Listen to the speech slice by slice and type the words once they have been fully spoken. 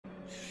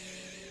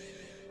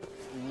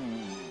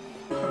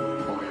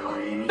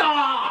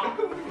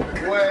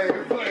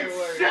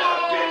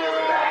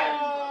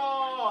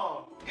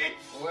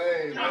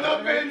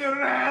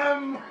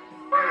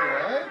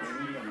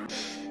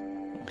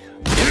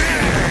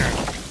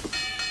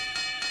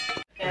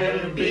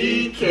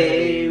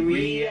MBK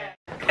Reacts.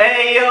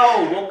 Hey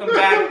yo, welcome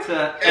back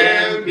to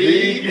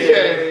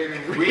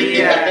MBK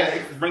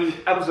Reacts. Bring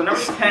episode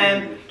number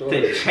 10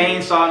 to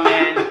Chainsaw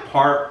Man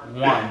Part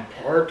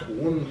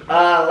 1.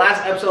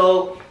 Last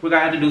episode, we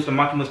got introduced to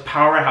Makima's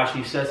power, how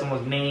she said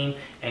someone's name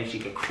and she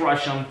could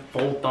crush them,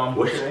 fold them,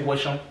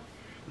 squish them.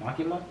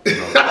 Makima?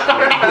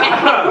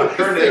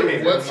 Her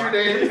name. What's your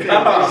name?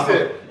 Blood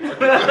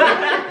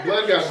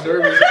got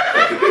nervous.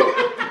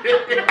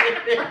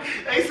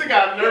 Asa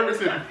got nervous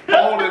and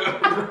folded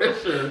under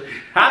pressure.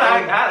 How'd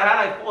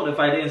I fold if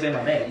I didn't say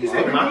my name? He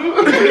said,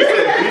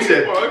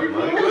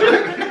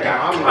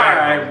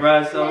 Alright,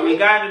 bro. So we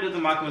got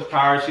introduced to Makima's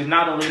power. She's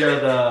now the leader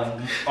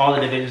of all the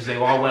divisions. They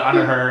all went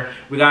under her.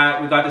 We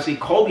got to see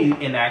Kobe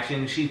in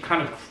action. She's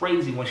kind of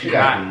crazy when she's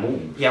not.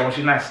 Yeah, when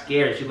she's not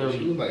scared. She literally.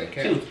 She was like a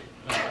cat.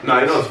 No,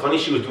 you know what's funny?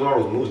 She was doing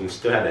all those moves and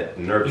still had that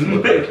nervous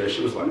look right there.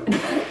 She was like... Yeah,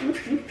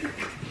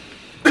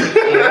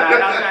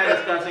 I was kind of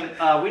discussing.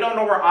 We don't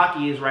know where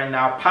Aki is right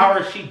now.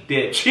 Power, she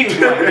did. She was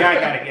like, yeah, I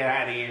gotta get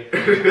out of here.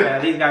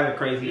 These guys are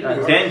crazy.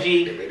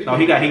 Denji, no,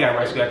 he got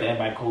rescued at the end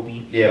by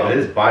Kobe. Yeah, but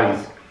his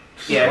body's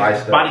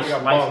sliced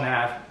in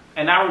half.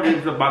 And now we're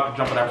just about to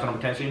jump on episode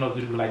number 10. So you know,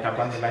 we like top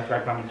on the like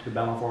track, comment to the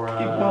bell for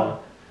Chainsaw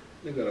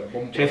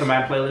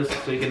Man playlist,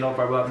 so you can know if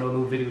I will upload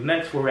new videos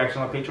next for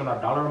reaction on Patreon,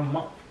 $1 a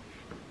month.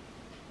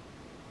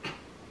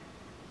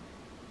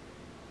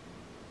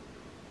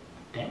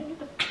 Dang.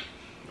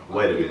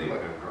 Wait a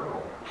minute.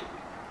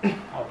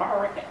 Oh,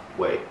 power right there.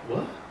 Wait,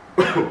 what?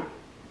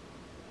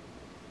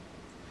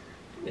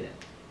 Yeah.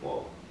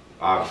 Well,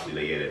 obviously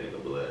they gave that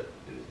nigga blood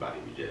and his body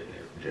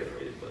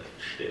regenerated, but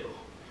still.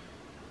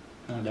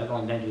 That's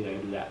only Denji that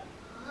can do that.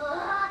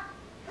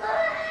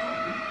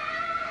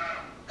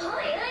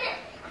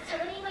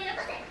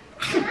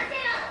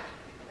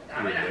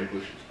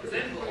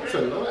 It's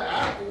another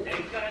apple.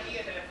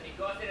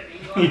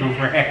 He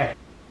ran.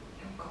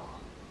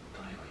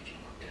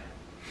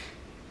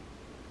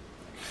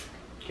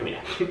 Give me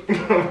that.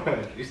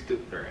 You stood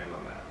her hand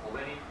on that.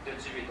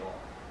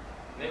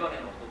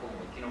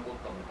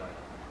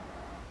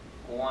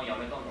 Oh,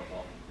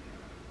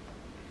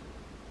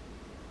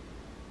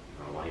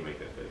 why you make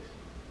that face?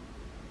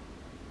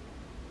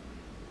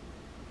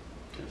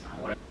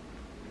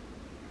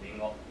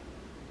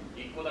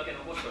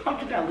 How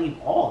did I leave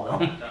all of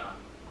them?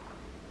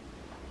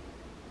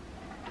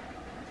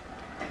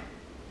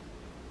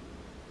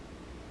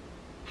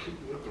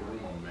 What's the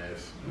room a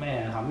mess?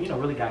 Man, Hamina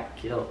really got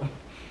killed.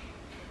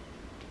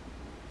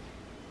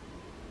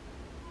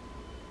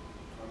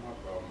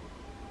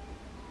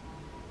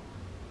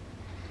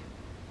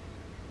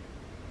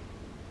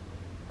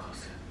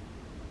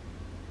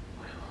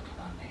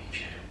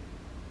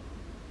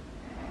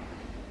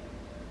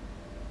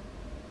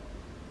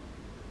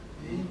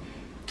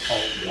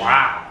 Oh,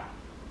 wow.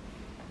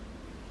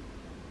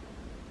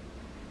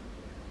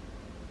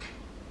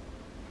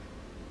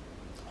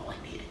 All I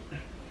needed.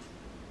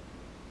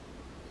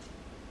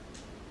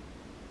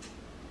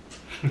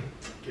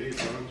 Okay,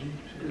 Sanji.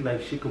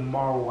 Like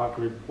Shikamaru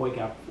after his boy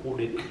got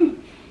folded.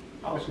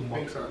 Also,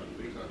 Big Sanji,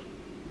 big Sanji.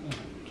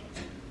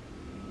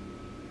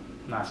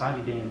 Nah,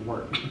 Sanji didn't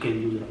work. You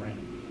couldn't use it right.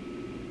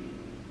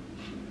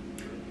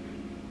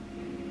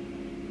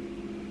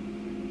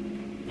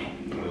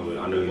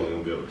 I knew he wasn't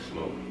gonna be able to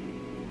smoke.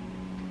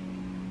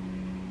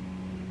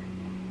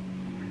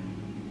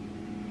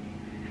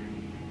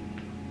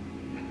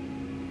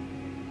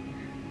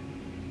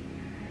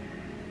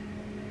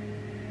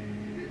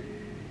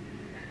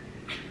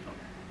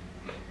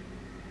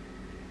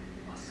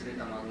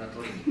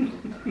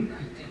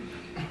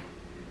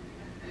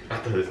 I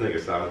thought this nigga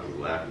Silas was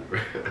laughing, bro.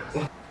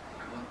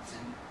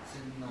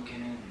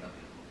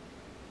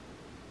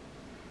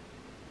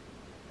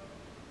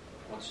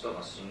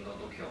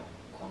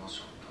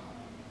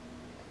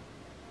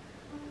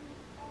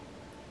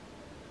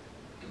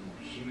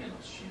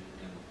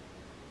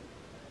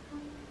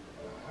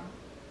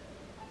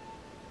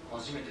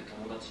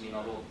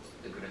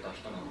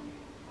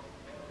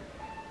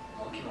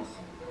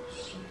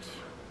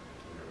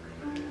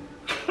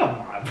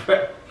 Come on, bro.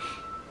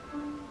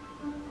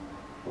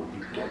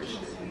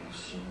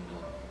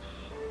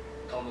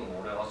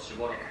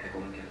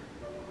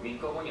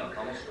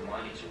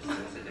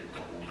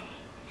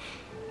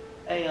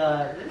 Hey,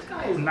 this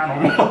guy is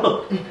not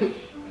normal.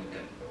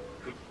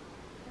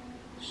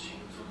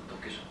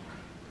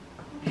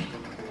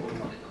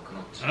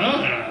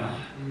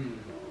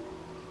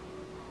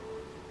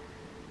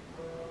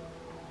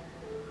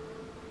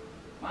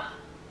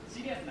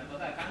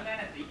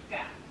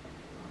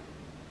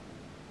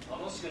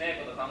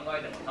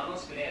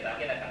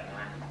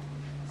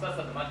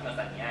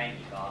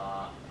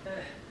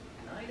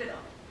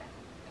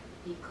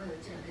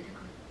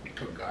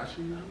 Togashi?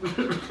 You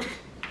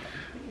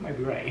might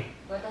be right.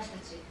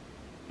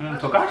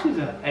 Togashi's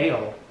an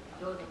AO.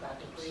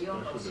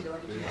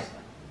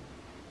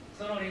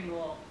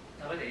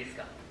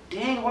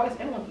 Dang, why is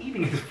everyone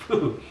eating his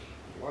food?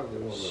 Why do they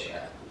want little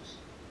apples?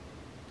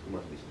 There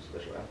must be some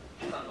special apples.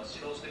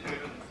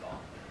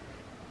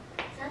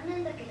 残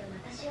念だけど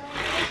私は新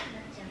しくな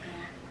って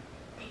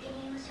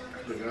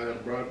the guy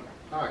that brought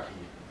hockey.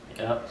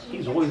 Yep,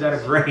 he's always at a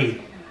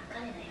grave.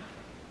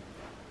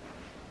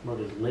 Bro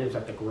just lives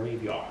at the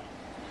graveyard.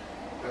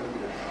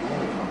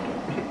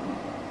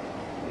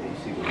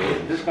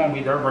 This is gonna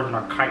be their version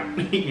of kite.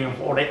 He can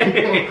afford it.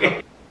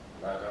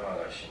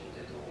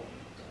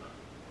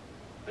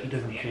 He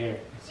doesn't care.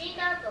 死ん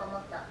だと思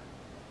った。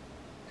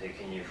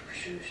敵に復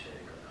讐したい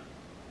から。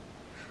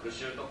復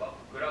讐とか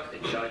暗く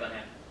て嫌いだ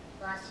ね。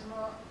わし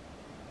も。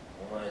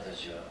お前た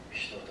ちは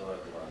人と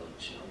悪魔どっ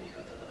ちの味方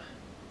だ。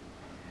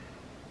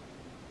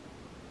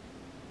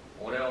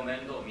俺を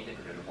面倒見て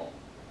くれる方。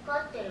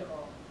勝ってる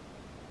方。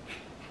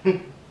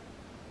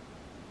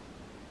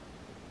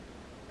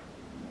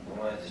お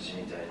前たち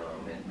みたいのは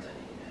めったにい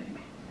な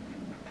い。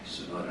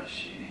素晴ら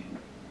しい。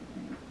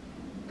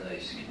大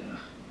好きだ。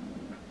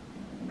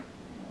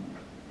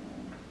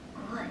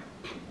怖い。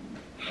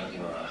秋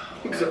は。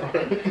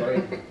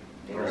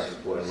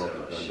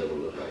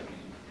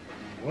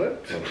What?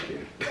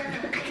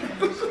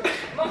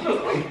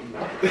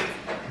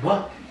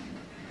 What?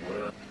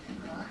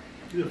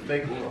 He's a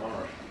fake little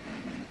arm.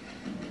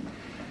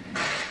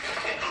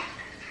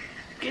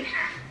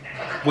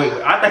 Wait,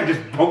 I think I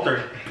just broke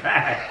their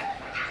back.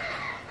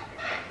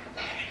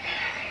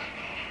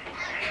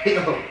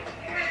 Yo,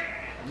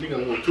 nigga a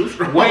little too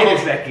strong. Wait a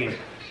second.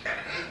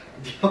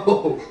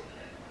 Yo.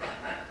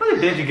 Look at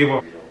Benji give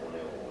up.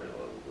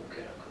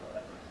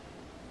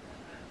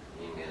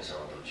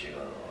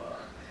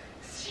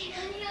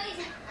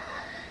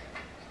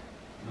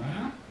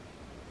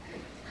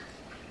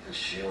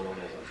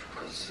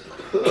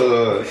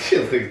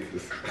 Shit looks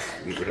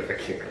disgusting, but I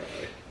can't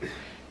lie.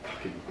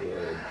 Fucking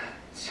blood.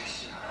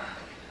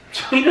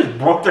 He just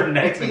broke their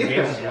necks and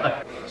gave them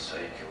blood.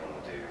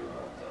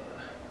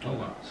 Oh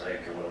wow.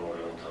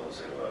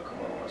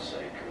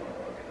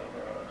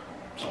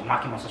 So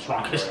Makima's the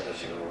strongest.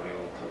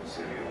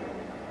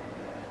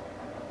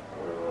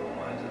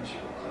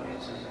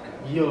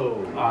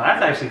 Yo. Oh,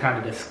 that's actually kind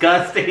of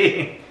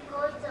disgusting.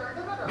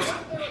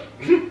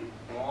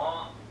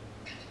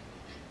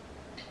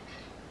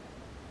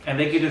 And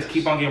they could just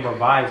keep on getting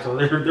revived, so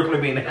they're going to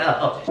be in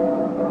hell.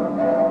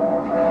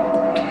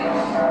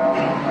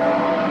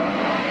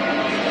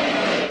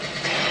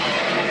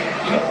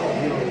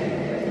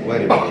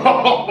 Wait a minute.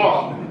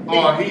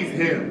 Oh, he's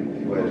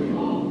him. Wait a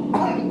minute.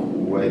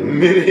 Wait a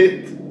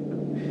minute.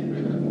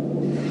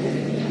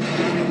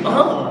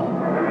 Oh,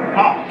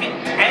 get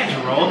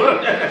Tanjiro.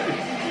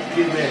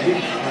 Get that.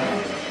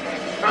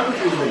 How much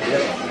was they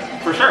get?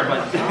 For sure, but...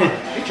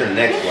 Get your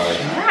next line.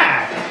 Yeah.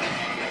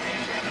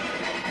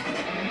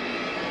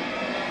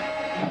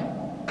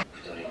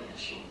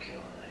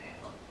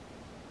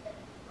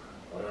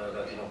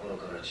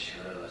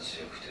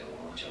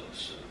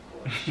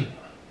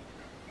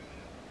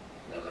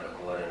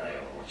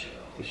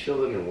 He's still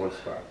living in one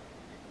spot.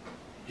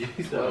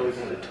 He's always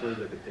on the toilet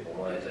like a dick.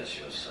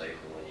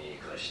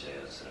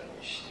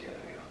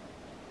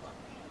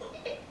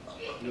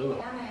 No.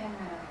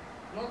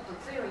 もっと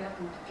強い悪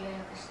魔と契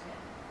約して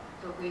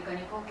得意化に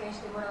貢献し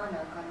てもらわ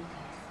なあかんみた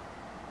いです。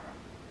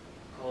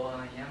公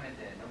安やめ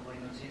て残り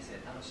の人生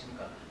楽しむ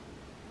から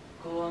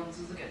公安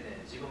続け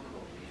て地獄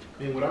を見る。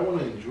 Man, would I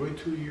want to enjoy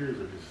 2 years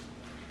or just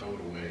throw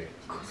it away?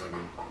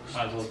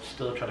 Might as well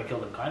still try to kill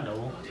the guy,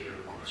 though.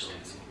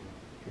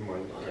 Come on,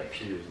 you got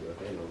 2 years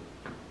left. Ain't no.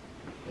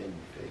 Ain't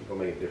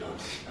gonna make a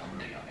difference.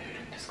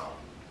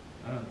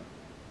 Mm.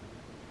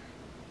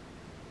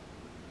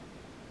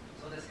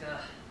 そうです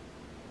か。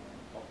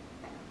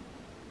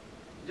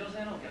女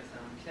性のお客さ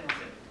ん来てま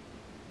すよ。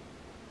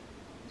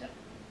じゃあ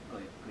ご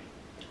ゆっくり。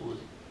 Who is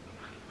it?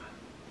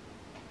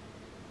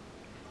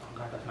 Oh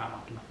god, that's not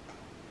Makima.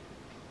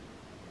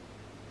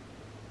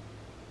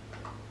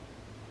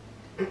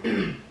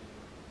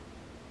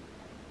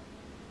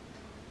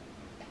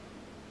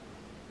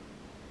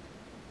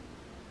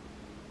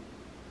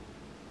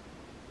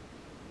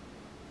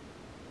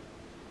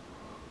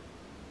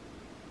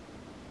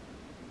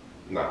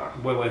 Nah.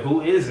 Wait,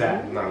 who is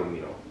that? Not me,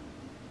 though.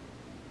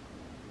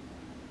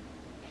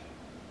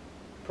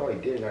 Probably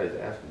did, got his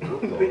ass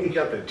whooped. I think he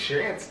got the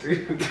chance,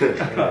 dude.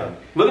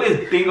 Look at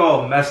this thing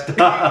all messed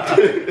up.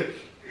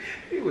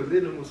 He was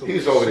in him with some. He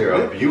was over there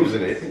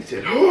abusing it. He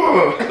said,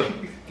 "Oh,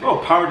 Oh,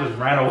 Power just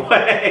ran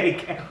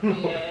away. That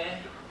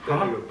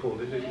nigga pulled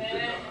this shit. He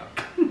said,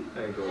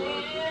 nah, I ain't gonna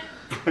lie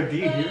to you. Do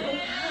you hear him?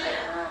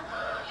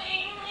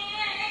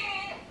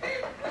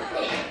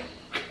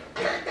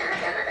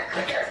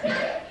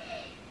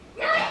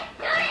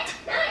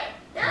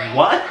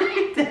 What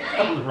the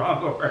hell is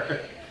wrong with her?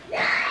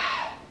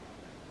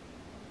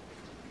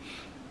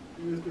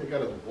 This nigga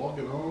got us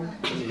walking home.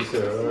 He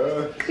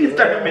said, He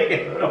started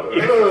making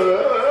noise.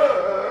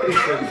 He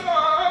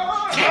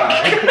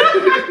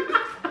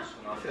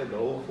said the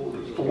old fool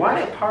is. Why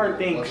did Power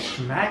think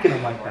smacking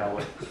him like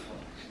that?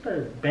 She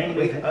started banging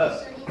his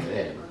head.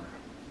 man,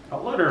 I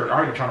let her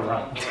already trying to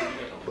run.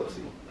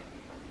 pussy.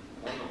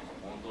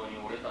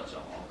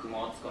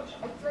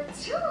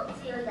 超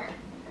強いだ。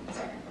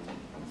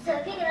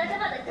酒が頭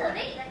がダメ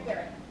になっては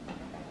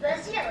わ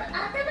しらは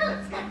頭を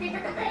使って戦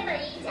えばい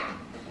いじゃん。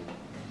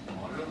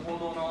なるほ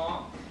ど。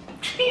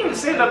She didn't even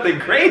say nothing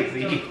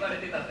crazy. My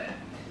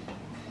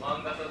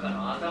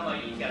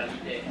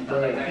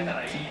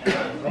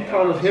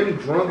problem with him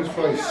drunk is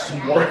probably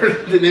smarter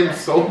than him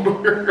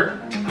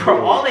sober.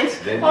 Bro, all she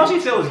said was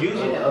use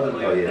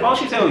all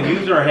she said was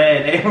use her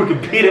head and we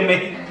could beat him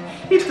in.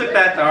 He took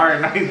that to heart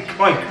and now he's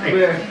going crazy.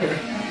 Yeah.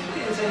 He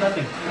didn't say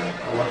nothing.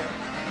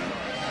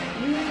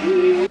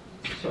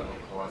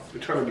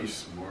 They're trying to be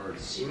smart.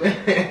 She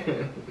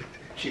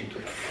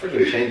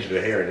freaking changed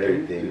her hair and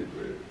everything.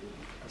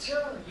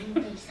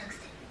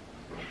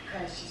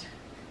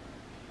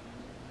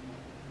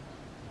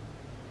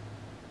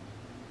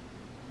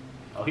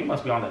 Oh, he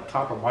must be on the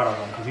top or bottom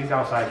one because he's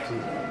outside too.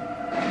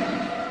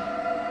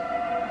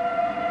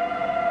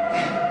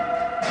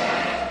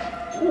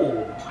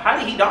 Ooh, how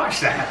did he dodge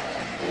that?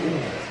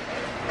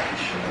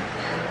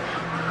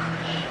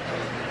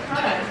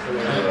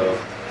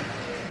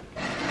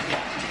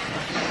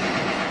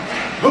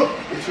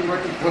 It's your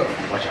record club.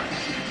 Watch out.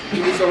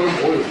 Give me some of them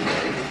oils,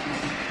 man.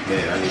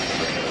 Man, I need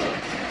some of that.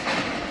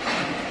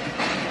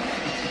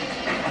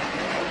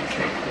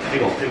 They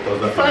gonna pick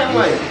those up. Find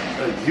like a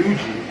UG.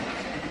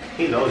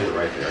 He knows it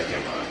right there. I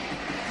can't lie.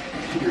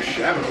 To your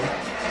shadow.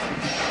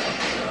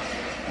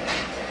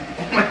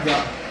 Oh my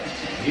god.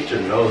 Get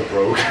your nose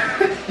broke.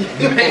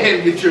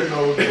 Man, get your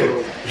nose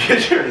broke.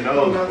 Get your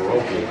nose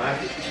broken.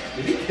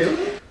 Did he kill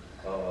him?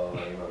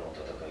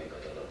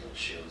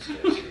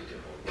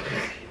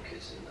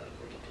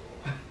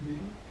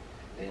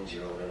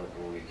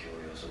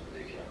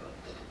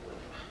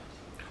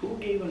 Who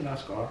gave him that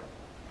scar?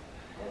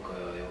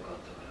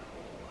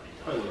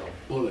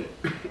 Bullet.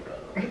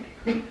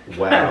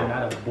 Wow.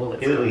 Not a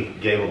bullet. He literally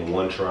gave him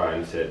one try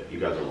and said, "You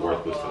guys are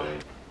worthless today."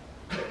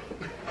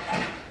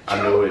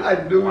 I knew it.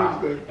 I knew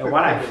Wow. it. And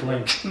why'd I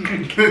flinch?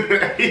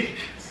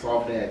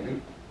 Soft that,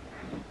 dude.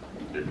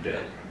 They're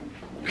dead.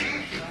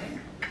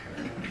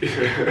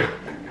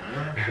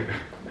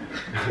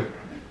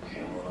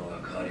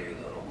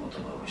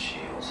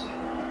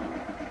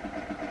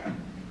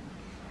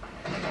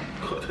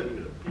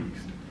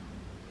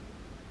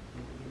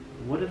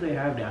 What do they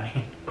have down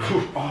here?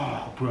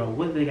 Oh, bro,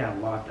 what do they got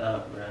locked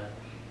up, bro?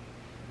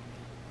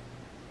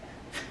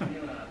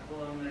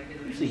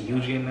 You see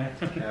Yuji in there?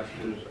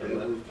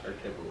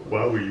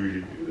 Why were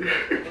you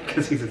here?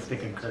 Because he's a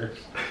sticking curse.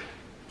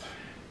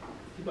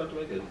 You about to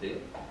make a deal?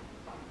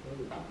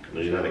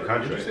 No, you're not a What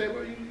did you contract. say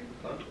about you?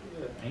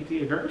 Ain't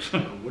he a curse?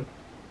 My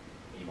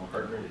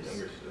partner is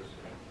younger sister.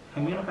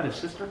 And we don't have a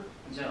sister?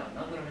 You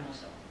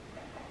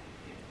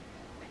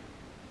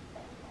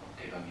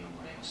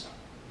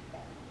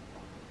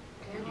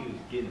was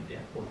getting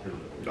down.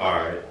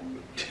 Alright.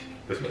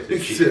 He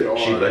She said, "All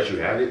right." let you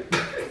have it?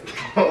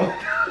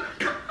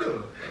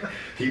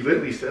 He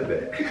literally said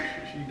that.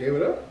 She gave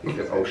it up? He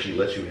said, "Oh, she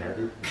let you have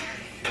it?"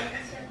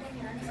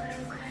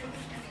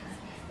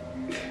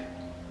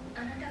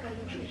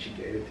 She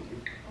gave it to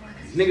you.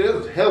 Nigga, that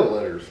was hell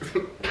letters.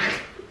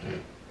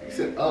 He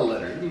said a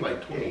letter. He was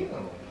like 20.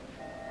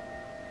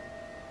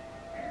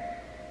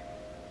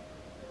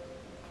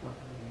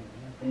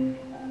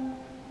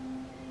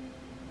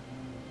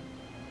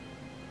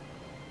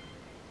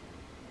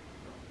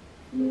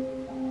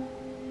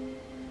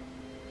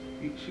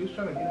 She was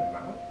trying to get him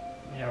out.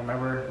 Yeah,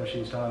 remember when she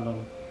was telling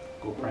them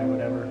go pray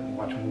whatever and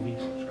watch movies?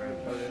 The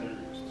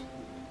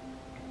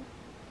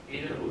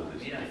future devil.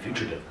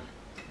 Future devil.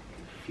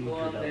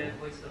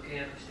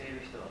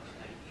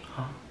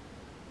 Huh?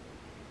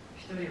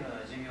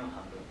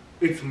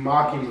 It's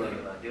Mockingbird.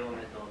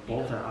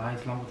 Both are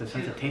eyes along with the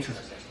sense of taste.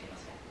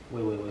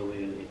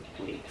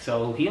 Wait.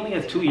 So he only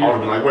has 2 I years.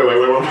 was like,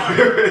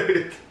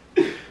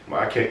 wait.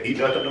 I can't eat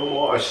nothing no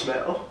more. I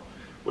smell.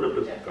 What up,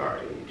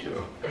 alright,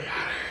 chill.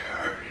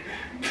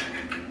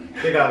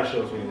 They gotta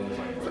show us what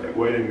It's like,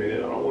 wait a minute,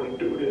 I don't want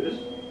to do this.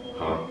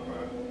 Huh?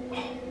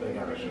 They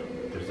gotta show us.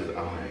 There's his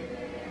eye.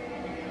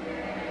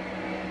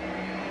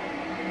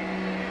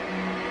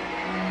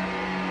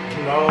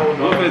 No.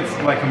 What if it's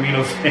like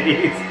Camino's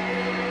face?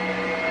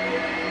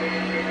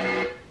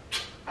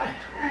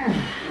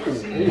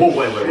 Whoa,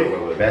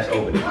 wait. That's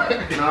open. Nah,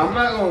 I'm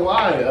not gonna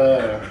lie.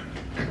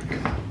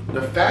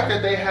 The fact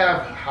that they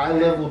have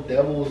high-level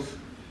devils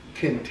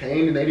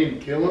contained and they didn't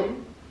kill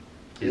him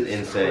Is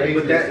insane.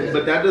 crazy.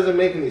 But that doesn't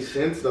make any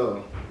sense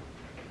though,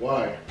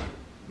 Why?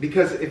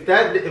 because if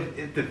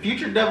the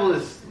future devil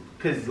is,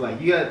 because like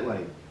you got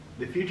like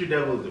the future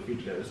devil is the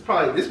future devil. It's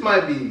probably, this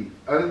might be,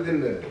 other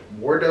than the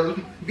war devil,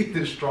 might be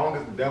the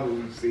strongest devil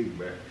we've seen,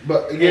 man.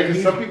 But again, And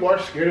 'cause some people are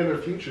scared of their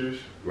futures.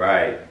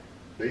 Right.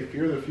 They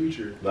fear the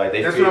future. Like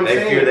they That's fear what I'm they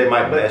saying. fear they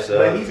might But- mess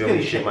but up. he's Feel me?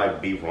 contained. Shit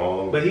might be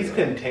wrong. But he's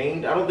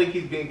contained. I don't think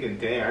he's being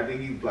contained. I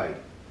think he's like,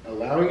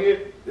 Allowing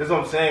it? that's what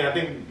I'm saying. I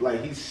think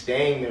like he's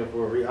staying there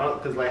for a reason.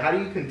 Because like, how do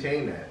you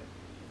contain that?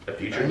 A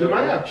future You devil.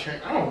 might have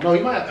changed. I don't know.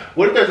 You might have.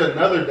 What if there's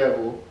another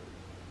devil?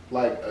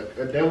 Like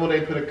a devil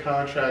they put a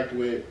contract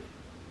with.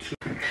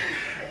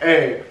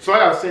 Hey, so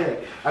like I was saying,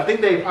 I think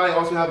they probably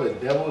also have a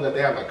devil that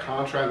they have a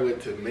contract with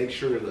to make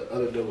sure the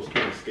other devils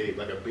can't escape.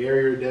 Like a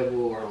barrier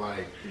devil or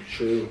like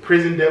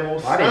prison devil,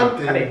 I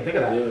something. didn't think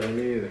of that. Yeah, I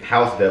mean,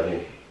 House devil.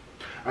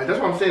 That's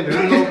what I'm saying.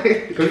 There's no,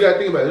 because you gotta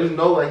think about it. There's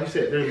no, like you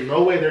said, there's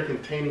no way they're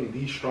containing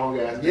these strong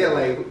ass. Yeah,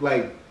 devils.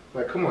 like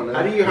come on. Now.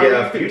 How do you?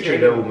 Yeah, future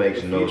devil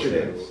makes no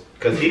sense.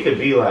 Because he could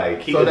be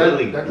like, he could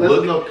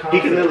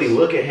literally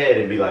look ahead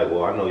and be like,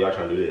 well, I know y'all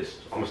trying to do this.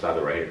 I'm gonna stop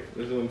it right here.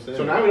 That's what I'm saying.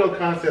 So now we know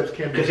concepts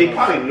can be. Because he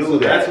probably knew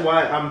that.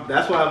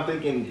 That's why I'm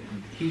thinking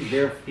he's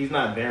there. He's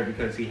not there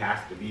because he has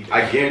to be there.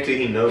 I guarantee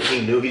he knew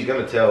he's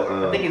gonna tell.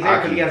 I think he's there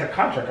because he has a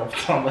contract of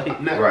somebody.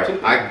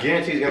 Right. I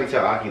guarantee he's gonna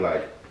tell Aki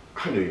like,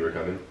 I knew you were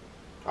coming.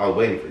 I was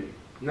waiting for you.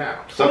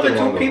 Now, something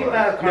two people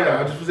that have a contract.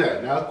 Yeah, I just was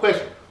that. Now,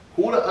 question: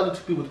 who are the other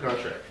two people with the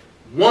contract?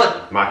 One,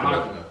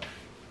 Makima.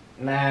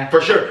 Nah.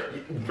 For sure.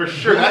 For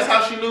sure. That's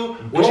how she knew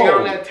when she got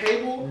on that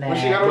table. Nah. When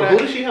she got on that. Who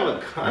did she have a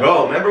contract?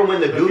 Bro, remember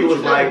when the dude was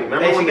like,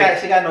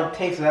 she got no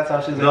taste, so that's how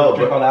she was able to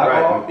drink all the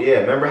alcohol. Right. Yeah,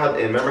 remember how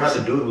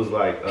the dude was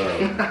like,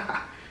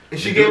 and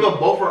she gave up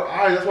both her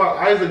eyes. That's why her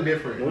eyes look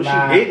different. What she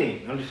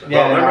didn't?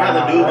 Remember how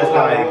the dude was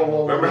like?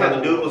 Remember how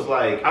the dude was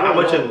like? How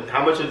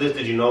much of this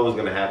did you know was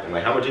gonna happen?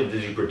 Like, how much did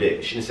you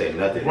predict? She didn't say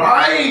nothing.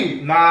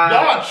 Right? Nah.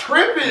 Y'all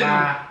tripping?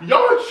 Nah.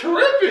 Y'all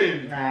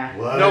tripping? Nah.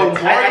 What? No,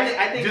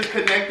 I think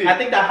disconnected. I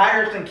think the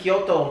hires in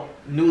Kyoto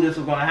knew this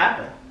was gonna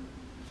happen,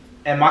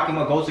 and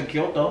Makima goes to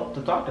Kyoto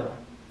to talk to them.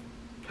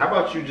 How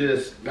about you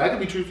just? That could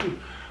be true too.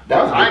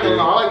 That was I ain't gonna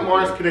lie. I like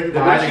Mars connected.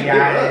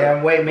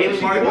 Wait, maybe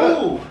she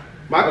move.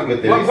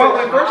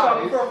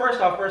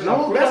 First off.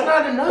 No, that's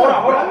not enough.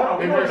 Hold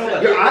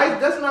on. Your eyes,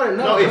 that's not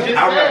enough. No, it just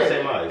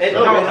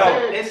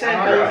said. It said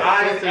her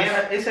eyes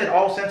and it said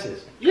all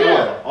senses.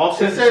 Yeah, all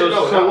senses.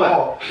 So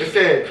what? It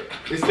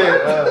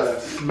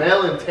said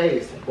smell and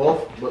taste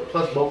both, but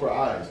plus both her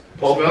eyes.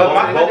 That's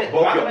not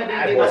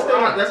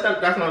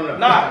enough.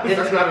 Nah,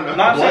 that's not enough.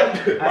 No,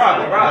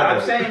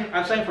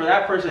 I'm saying for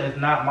that person it's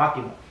not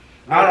Makima.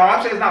 I don't know.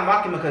 I'm saying it's not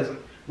Makima because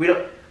we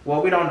don't.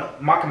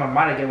 Makima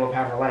might have gave up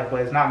half her life,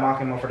 but it's not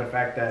Makima for the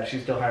fact that she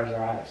still has her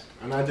eyes.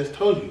 And I just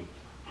told you,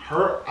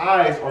 her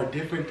eyes are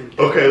different than.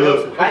 Okay,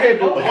 look. How do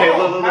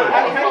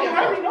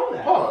we know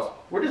that? Pause.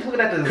 We're just looking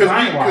at the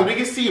design. Because we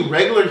can see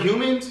regular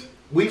humans.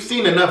 We've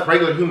seen enough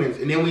regular humans,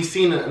 and then we've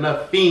seen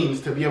enough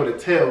fiends to be able to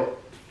tell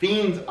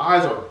fiends'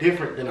 eyes are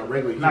different than a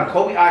regular human. Now,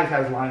 Kobe's eyes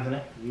has lines in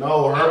it.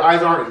 No, her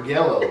eyes aren't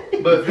yellow.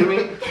 But for me,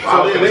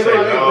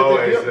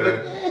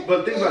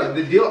 but think about it.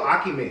 The deal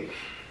Aki made.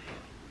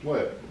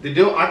 What? The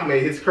deal Aki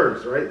made, his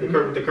curse, right? The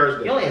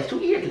curse. He only has 2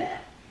 years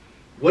left.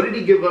 What did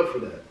he give up for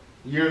that?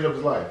 Years of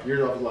his life.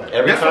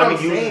 Every time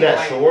he uses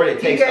that sword, it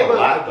takes a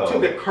lot though. To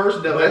the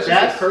cursed devil.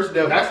 That's cursed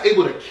devil. That's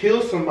able to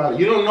kill somebody.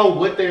 You don't know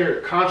what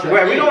their contract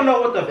is. We don't know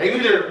what the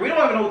future. We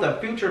don't even know what the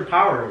future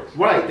power is.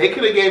 Right. They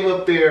could have gave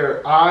up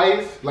their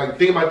eyes. Like,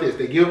 think about this.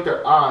 They give up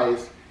their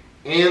eyes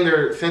and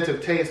their sense of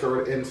taste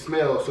and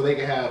smell, so they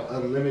can have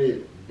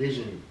unlimited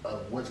vision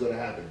of what's going to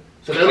happen.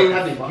 So they don't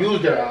even have to use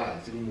their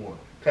eyes anymore.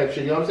 Type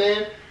shit. You know what I'm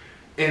saying?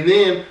 And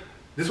then.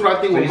 This is what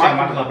I think. This is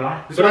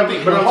what I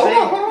think. But hold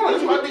on.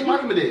 This is what I think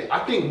Makima did. I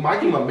think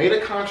Makima made a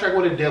contract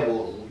with the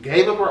devil,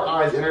 gave up her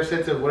eyes and her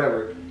sense of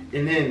whatever,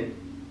 and then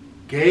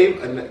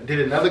did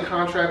another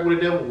contract with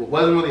the devil. It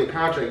wasn't really a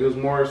contract. It was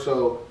more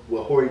so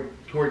what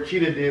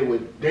Horchita did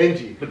with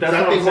Denji. But that's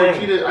what I'm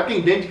saying. I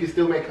think Denji can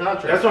still make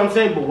contracts. That's what I'm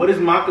saying. But what is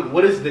Makima?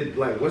 What is the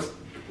what's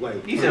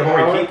like? You said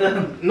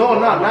Horchita? No,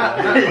 not.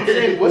 I'm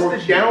saying what's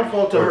the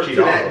downfall to her to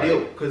that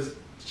deal? Because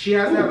she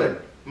has to have a.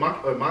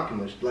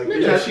 Makima, like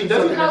she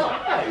doesn't have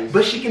eyes,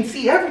 but she can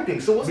see everything.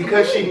 So what's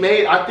because she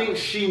made? I think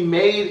she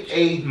made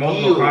a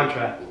multiple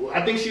contract.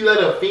 I think she let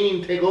a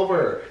fiend take over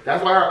her.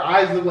 That's why her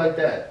eyes look like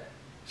that.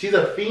 She's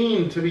a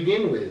fiend to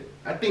begin with.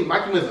 I think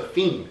Makima is a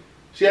fiend.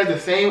 She has the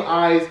same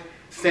eyes,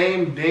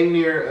 same dang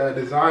near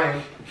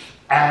design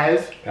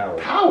as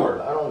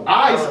Power.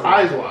 Eyes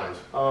wise.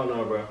 I don't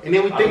know, bro. And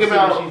then we think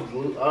about.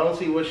 I don't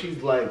see what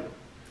she's like.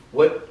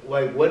 What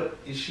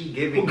is she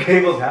giving? Who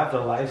gave us half the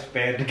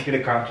lifespan to get a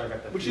contract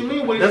at that? What you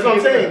mean? That's what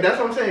I'm saying. That's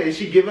what I'm saying. Is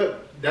she give up?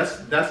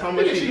 That's how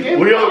much she gave.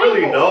 We don't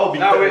really know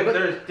because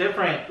there's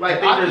different. Like,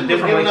 I think there's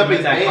different ways to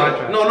make that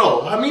contract.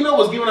 No. Hamino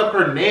was giving up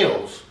her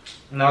nails.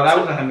 No, that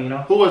wasn't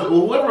Hamino.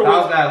 Whoever that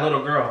was that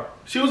little girl.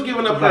 She was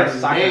giving up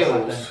her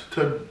nails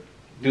to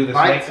do the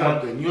bite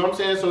something. You know what I'm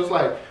saying? So it's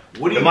like,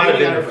 what do you? It might have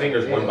been her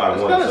fingers one by one.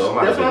 So it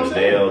might have been the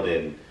nail,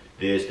 then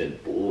this, then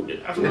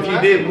if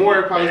you did more,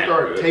 it'd probably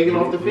start taking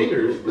off the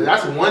fingers. But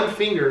that's one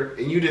finger,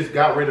 and you just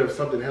got rid of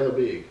something hella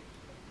big.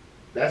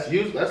 That's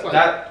like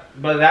that.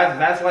 But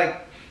that's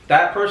like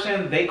that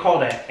person. They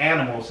called an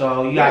animal.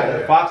 So you got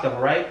the fox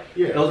devil, right?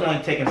 Yeah. It was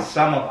only taking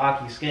some of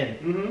Aki's skin.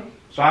 Mm-hmm.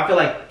 So I feel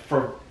like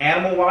for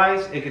animal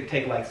wise, it could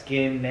take like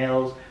skin,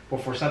 nails.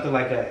 But for something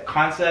like a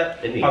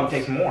concept, it probably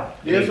takes more.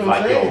 Yeah, that's what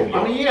I'm saying.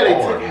 I mean,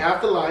 they took half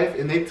the life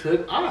and they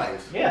took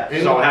eyes. Yeah.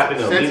 And so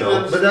happened to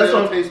sensitive, but that's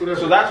what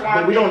so that's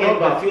why we don't know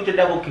about the future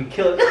devil can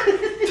kill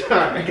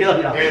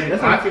kill y'all. And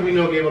that's Aki we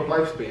know gave up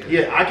lifespan.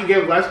 Yeah, Aki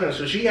gave up lifespan,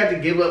 so she had to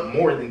give up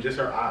more than just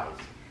her eyes.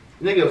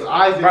 Niggas,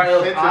 eyes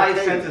and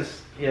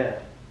senses. Yeah.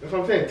 That's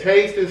what I'm saying.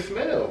 Taste and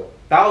smell.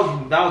 That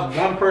was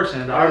one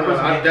person.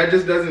 That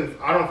just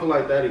doesn't. I don't feel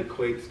like that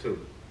equates to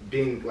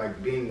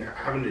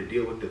having to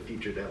deal with the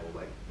future devil.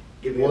 Like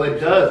Well, it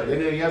does.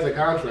 He has a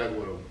contract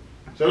with him.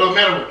 So no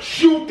matter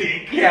what you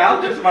think. Yeah, I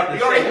was just about to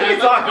say.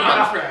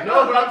 Contract.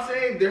 No, but I'm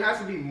saying there has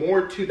to be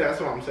more to that.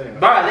 That's what I'm saying.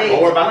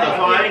 We're about to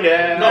find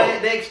out. No,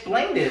 they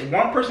explained it.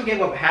 One person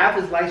gave up half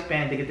his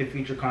lifespan to get the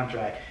future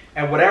contract.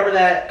 And whatever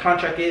that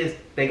contract is,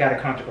 they got a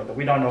contract with it.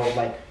 We don't know,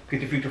 like,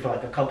 get the future for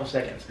like a couple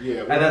seconds.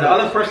 Yeah. And then the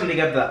other person, they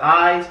got the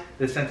eyes,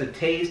 the sense of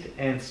taste,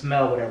 and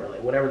smell,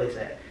 whatever they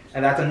said.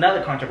 And that's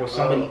another contract with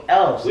somebody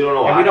else. We don't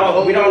know. And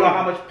we don't know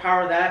how much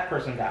power that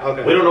person got.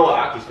 Okay. We don't know what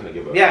Aki's gonna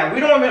give up. Yeah, we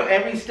don't even,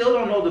 and we still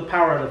don't know the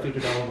power of the future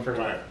devil in the first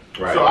Right.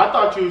 Right. So I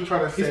thought you was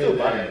trying to say still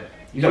that. buying.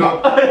 You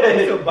know,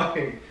 He's still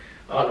buying.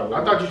 I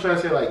thought you were trying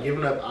to say like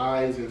giving up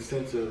eyes and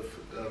sense of,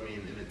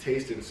 and the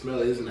taste and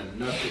smell isn't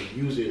enough to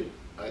use it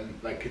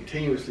like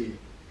continuously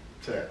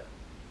to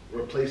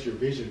replace your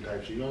vision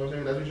type shit. You know what I'm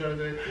saying? That's what you're trying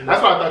to say?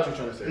 That's what I thought you were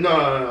trying to say.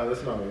 No,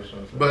 that's not what I was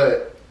trying to say.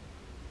 But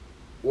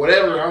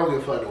whatever, I don't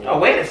give a fuck. oh,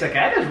 wait a second.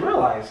 I just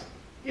realized.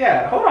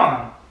 Yeah, hold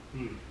on.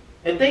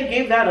 If they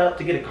gave that up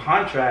to get a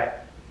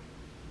contract,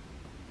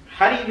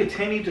 how do you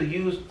continue to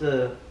use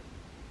the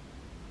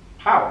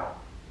power?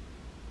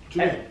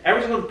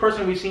 Every single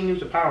person we've seen use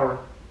the power,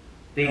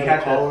 they had had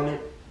a call to. on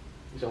it.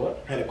 You said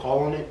what? Had a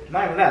call on it.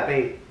 Not even that.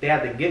 They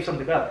had to give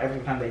something up every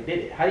time they did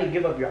it. How do you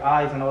give up your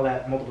eyes and all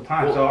that multiple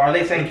times? Well, so are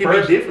they saying it can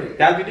first be different?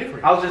 That would be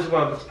different. I was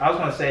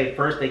going to say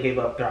first they gave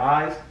up their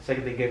eyes,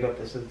 second they gave up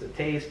the sense of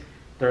taste,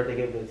 third they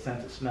gave up the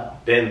sense of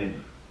smell.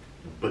 Then,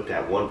 but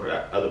that other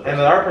person. And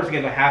the other person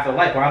gave up half their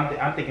life. Well,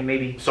 I'm thinking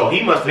maybe. So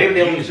he must have maybe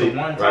they used used it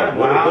one right. time.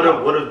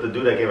 What if the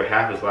dude that gave it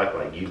half his life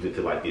like used it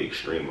to like the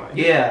extreme? Like,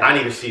 yeah, I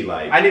need to see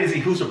like. I need to see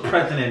who's the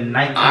president in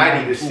 1992. I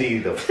need to see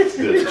the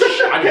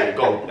I need to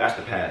go. That's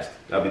the past.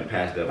 That'll be the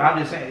past devil. I'm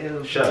just saying it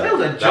was, Shut up. it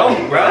was a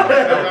joke, bro.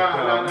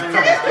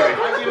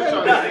 I get what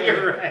y'all saying.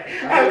 You're right.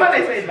 I thought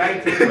they say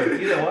 19,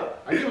 but you know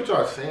what? I get what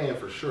y'all saying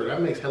for sure.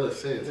 That makes hella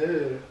sense.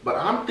 Yeah. But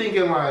I'm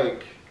thinking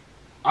like,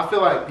 I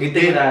feel like You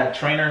think that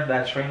trainer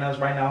that trains us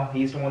right now,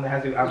 he's the one that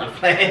has to. I'm just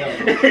playing.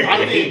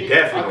 I He think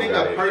definitely a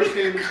got it.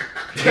 person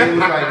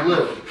that was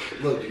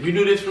like, look, you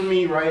do this for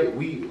me, right?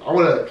 I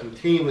want a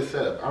continuous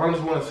setup. I don't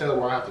just want a setup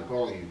where I have to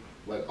call you.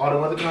 Like all the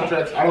other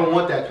contracts, I don't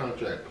want that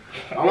contract.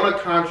 I want a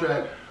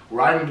contract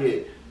where I can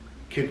get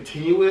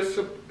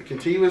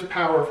continuous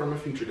power from a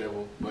future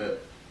devil,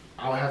 but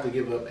I'll have to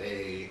give up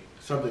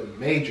something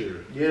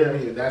major. Yeah. I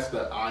mean, that's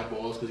the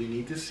eyeballs, because you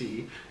need to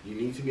see, you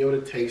need to be able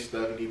to taste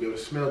stuff, and you need to be able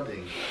to smell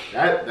things.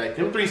 That, like,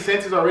 them three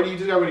senses already, you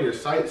just got rid of your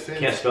sight, sense.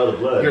 Can't smell the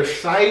blood. Your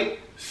sight,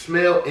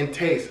 smell, and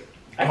taste.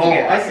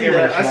 I see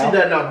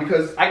that now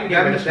because I can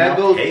get that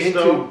goes Taste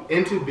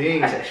into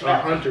being a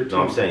hunter too.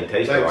 No, I'm saying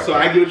taste. Like, so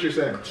I get what you're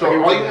saying. So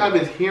all you have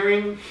is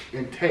hearing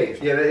and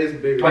taste. Yeah, that is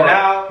big. But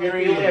now,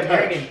 hearing you only have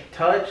and hearing and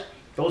touch.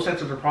 Those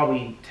senses are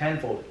probably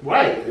tenfold.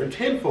 Right, they're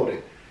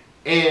tenfolded.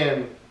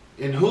 And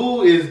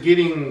who is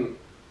getting,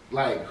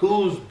 like,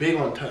 who's big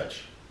on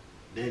touch?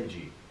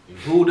 Denji. And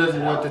who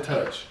doesn't want to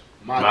touch?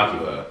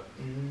 Makima.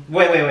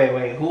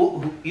 Wait.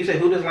 Who? You say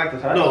who doesn't like to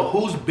touch? No,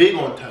 who's big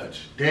on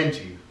touch?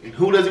 Denji. And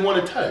who doesn't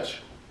want to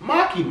touch?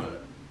 Makima.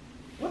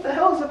 What the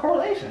hell is the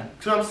correlation?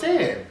 That's what I'm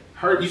saying.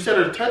 You said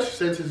her touch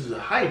senses is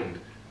heightened.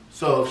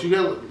 So if she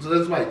lets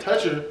somebody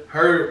touch her,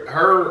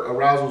 her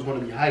arousal is going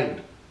to be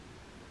heightened.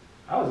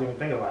 I wasn't even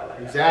thinking about it like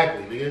that.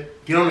 Exactly, nigga.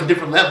 Get on a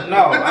different level. No,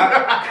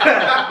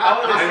 I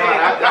wasn't saying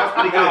That was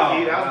pretty good,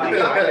 Keith.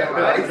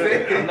 That was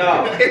pretty good. No.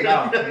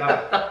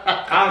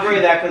 I don't agree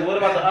with that because what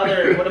about the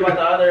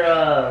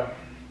other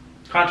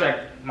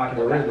contract?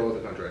 There is no other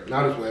contract.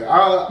 Not this way. That's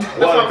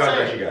what I'm contract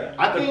saying. she got?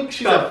 I think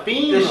she's a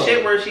fiend. The though.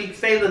 shit where she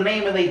says the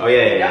name and they. Oh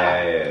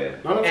yeah.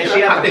 No, And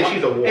she has I think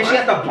she's a war. And she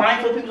has to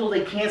blindfold people so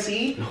they can't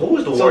see. Who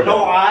is the So war no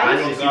devil? eyes? I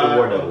need to see the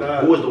war devil.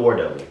 Who is the war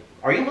devil?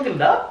 Are you looking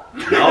it up?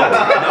 No,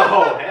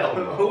 hell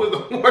no. Who is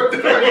the war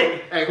devil?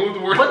 Hey, who's the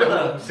war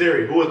devil?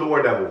 Siri, who is the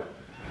war devil?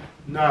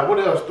 Nah, what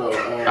else though?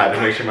 I had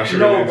to make sure my shit.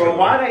 No, bro.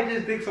 Why did I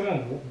just think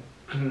someone?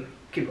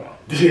 Keep going.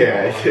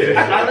 Yeah.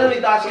 I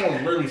literally thought someone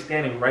was literally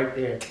standing right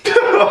there.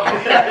 Wait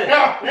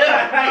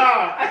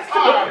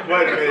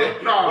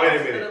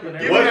a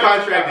minute. What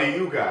contract do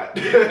you got?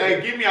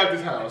 Hey, get me out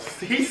this house.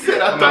 He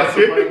said I thought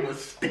somebody was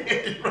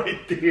standing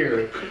right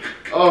there.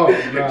 Oh,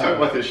 You're talking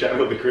about the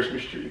shadow of the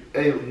Christmas tree.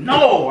 Hey,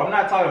 No, I'm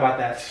not talking about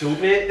that,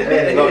 stupid.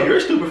 No, you're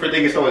stupid for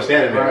thinking someone's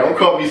standing there. Right. Don't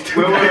call me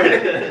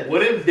stupid.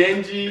 what if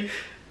Denji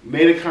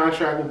made a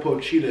contract with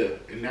Pochita,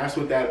 and that's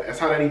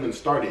how that even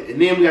started.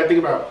 And then we got to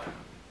think about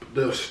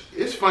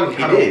it's funny.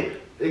 He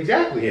did.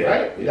 Exactly, Yeah,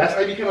 right? yeah. That's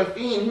how he became a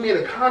fiend. He made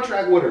a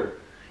contract with her.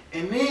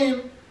 And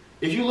then,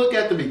 if you look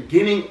at the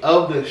beginning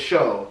of the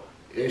show,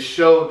 it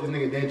showed this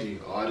nigga Denji,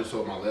 oh, I just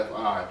sold my left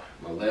eye,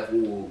 my left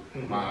wool,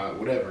 my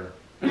whatever.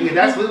 Nigga,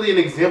 that's literally an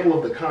example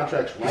of the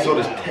contracts right So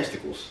does now.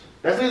 testicles.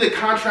 That's literally the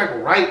contract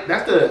right,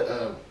 that's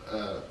a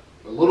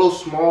little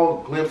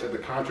small glimpse at the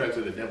contracts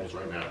of the devils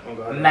right now.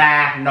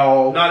 Nah,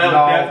 no. No, that was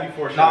definitely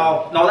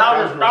foreshadowing. No,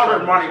 that was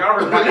money. That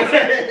was money.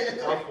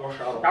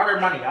 Foreshadowing. That was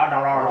money. No.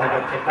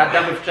 That's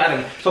definitely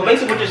foreshadowing. So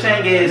basically what you're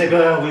saying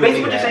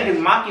is,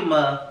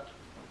 Makima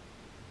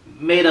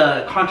made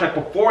a contract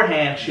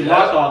beforehand. She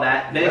lost all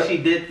that. Then she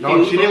did.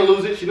 No, she didn't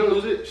lose it. She didn't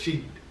lose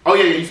it. Oh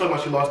yeah, you talking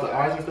about she lost the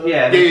eyes and stuff?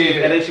 Yeah,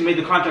 and then she made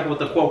the contract with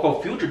the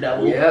quote future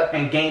devil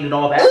and gained it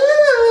all back.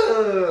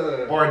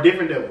 Or a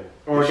different devil.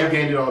 Or she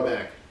gained it all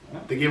back.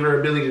 To give her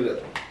ability to.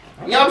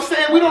 You know what I'm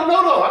saying? We don't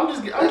know though. I'm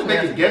just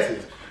making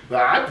guesses. Her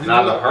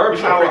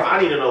power,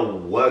 I need to know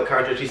what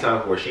contract she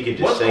signed for. She can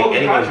just say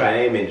anyone's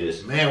name and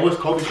just. Man, what's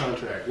Kobe's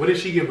contract? What did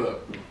she give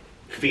up?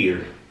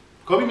 Fear.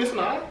 Kobe missing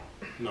an eye?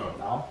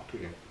 No.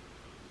 Okay.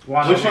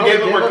 What she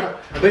gave up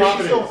her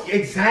confidence.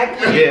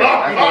 Exactly. Yeah.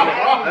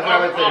 That's how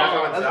I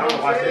said. I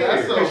don't watch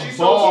that. She's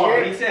so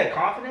scared. He said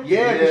confidence?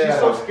 Yeah, because she's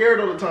so scared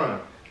all the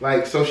time.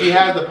 Like, so she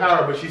has the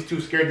power, but she's too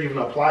scared to even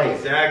apply it.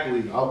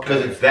 Exactly.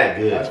 Because it's that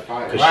good. That's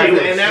fine.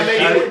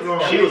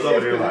 She was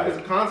over there like. If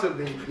it's a concept,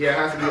 then it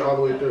has to be all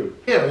the way through.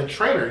 Yeah, the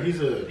trainer, he's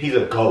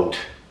a goat.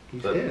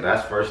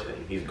 That's first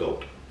thing. He's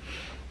goat.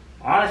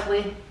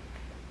 Honestly,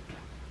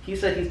 he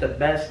said he's the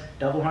best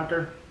devil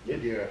hunter.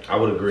 Yeah. I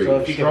would agree. So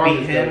if you could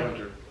beat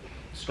him,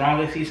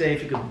 strongest, he said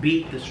if you could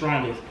beat the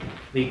strongest,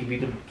 then you could beat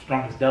the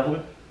strongest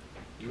devil.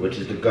 Which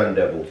is the gun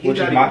devil. Which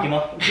is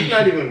Makima. He's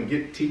not even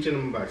teaching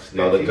them by steps.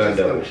 No, the gun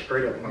devil.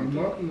 Straight up hunt.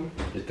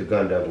 It's the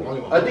gun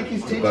devil. I think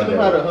he's teaching them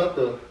how to hunt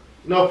though.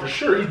 No, for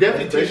sure. He's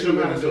definitely teaching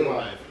them how to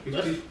survive.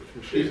 He's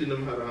teaching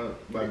them how to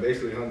hunt by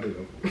basically hunting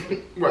them.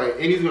 Right,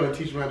 and he's going to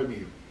teach them how to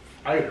be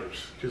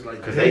fighters. Just like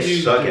because they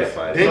suck at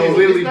fighting. They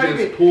literally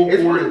just pull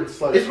forward.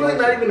 It's really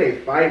not even a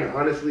fight,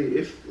 honestly.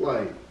 It's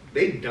like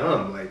they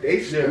dumb. Like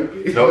they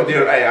stupid. No,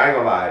 dude, hey, I ain't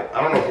gonna lie.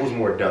 I don't know who's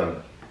more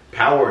dumb,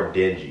 Power or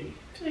Denji.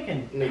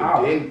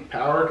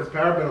 Power, because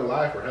Power been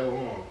alive for how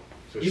long?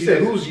 So you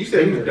said who's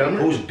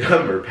dumber? Who's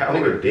dumber, Power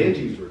or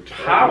Denji?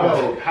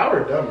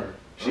 Power dumber.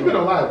 She been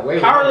alive way.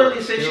 Power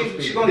literally said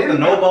she's gonna get the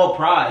Nobel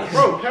Prize.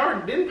 Bro,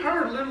 didn't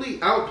Power literally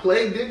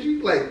outplay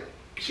Denji? Like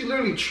she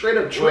literally straight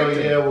up tricked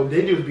him. Yeah, well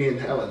Denji was being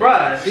hella.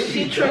 Bruh,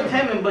 she tricked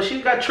him, but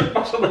she got tricked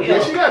by somebody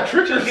else. Yeah, she got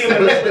tricked.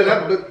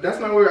 But that's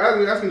not where I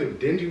was asking if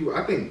Denji.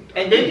 I think.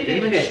 And Denji didn't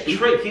even get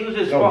tricked. He was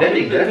just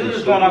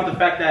going off the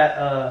fact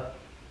that.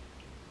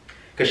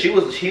 Cause he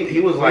was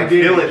like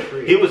feeling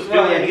feeling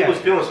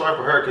sorry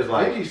for her because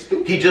like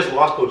he just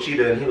lost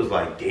Pochita and he was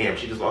like, damn,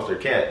 she just lost her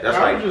cat. That's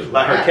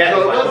like her cat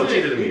was like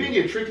Pochita to me. He didn't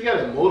get tricked. He got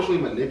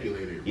emotionally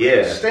manipulated.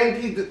 Yeah.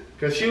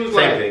 Because she was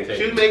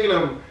she was making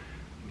him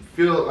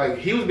feel like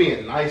he was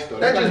being nice though.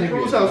 That just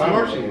proves how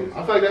smart she is.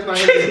 I feel like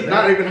that's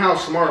not even how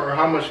smart or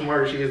how much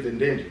smarter she is than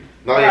Denji.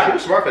 No, yeah, she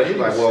was smart. She's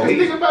like, well,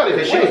 think about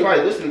it. She was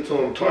probably listening to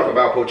him talk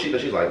about Pochita.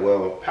 She's like,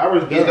 well,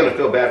 he's gonna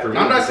feel bad for me.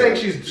 I'm not saying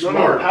she's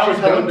smart. Power's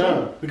hella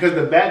dumb. Because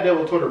the bad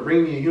devil told her,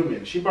 bring me a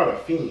human. She brought a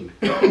fiend.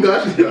 No.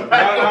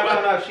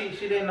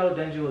 She didn't know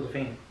Denji was a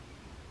fiend.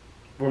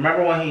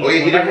 Remember when he?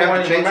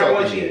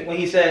 When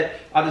he said,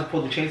 "I'll just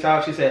pull the chainsaw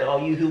out." She said,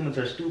 "Oh, you humans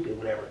are stupid,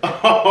 whatever."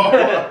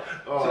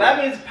 So that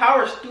means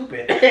Power's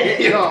stupid.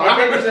 I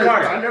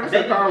never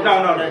said Power.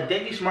 No,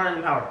 Denji's smarter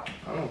than Power.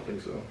 I don't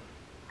think so.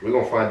 We're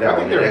gonna find out. I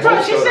think they're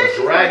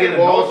both Dragon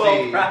Ball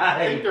Z. I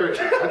think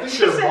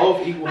they're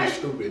both equally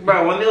stupid.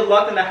 Bro, when they was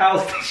locked in the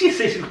house, she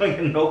said she's going to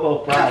get a Nobel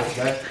Prize.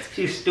 Bro.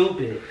 She's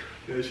stupid.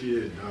 Yeah, she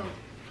is dumb.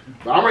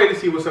 But I'm ready to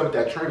see what's up with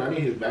that train. I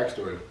need his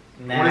backstory.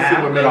 Nah, I want to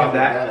see what made off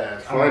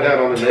that. Find out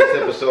on the next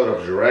episode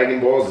of Dragon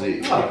Ball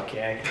Z.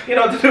 Okay. You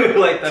know, do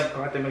like that.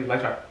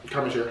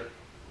 Comment, share.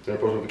 Turn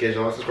post notifications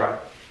on, subscribe.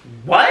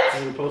 What?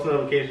 Post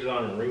notifications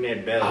on and ring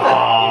that bell.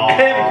 Oh.